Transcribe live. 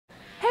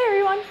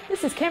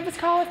this is Campus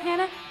Call with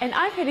Hannah, and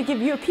I'm here to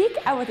give you a peek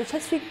at what the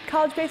Chesapeake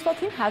College baseball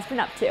team has been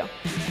up to.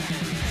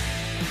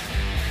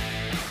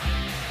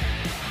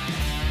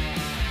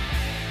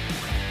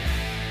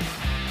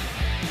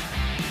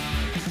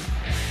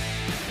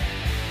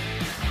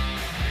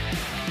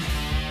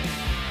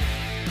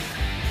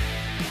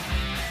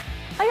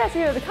 I got to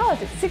go to the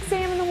college at 6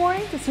 a.m. in the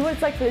morning to see what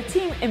it's like for the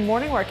team in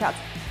morning workouts,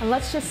 and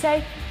let's just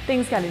say,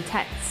 things got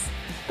intense.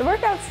 The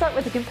workouts start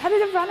with a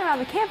competitive run around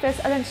the campus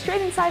and then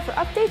straight inside for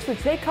updates,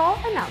 which they call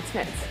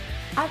announcements.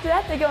 After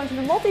that, they go into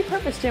the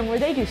multi-purpose gym where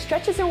they do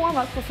stretches and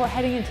warm-ups before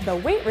heading into the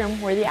weight room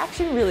where the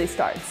action really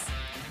starts.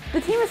 The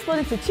team is split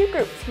into two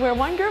groups, where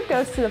one group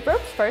goes to the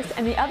ropes first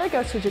and the other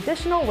goes to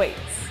traditional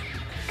weights.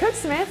 Coach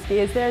Szymanski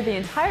is there the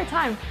entire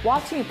time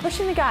watching and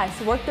pushing the guys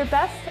to work their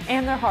best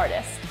and their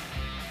hardest.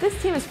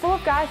 This team is full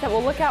of guys that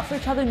will look out for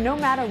each other no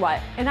matter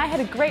what, and I had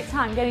a great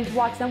time getting to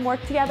watch them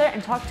work together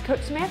and talk to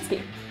Coach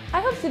Szymanski. I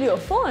hope to do a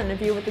full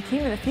interview with the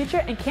team in the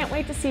future and can't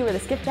wait to see where the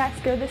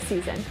Skipjacks go this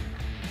season.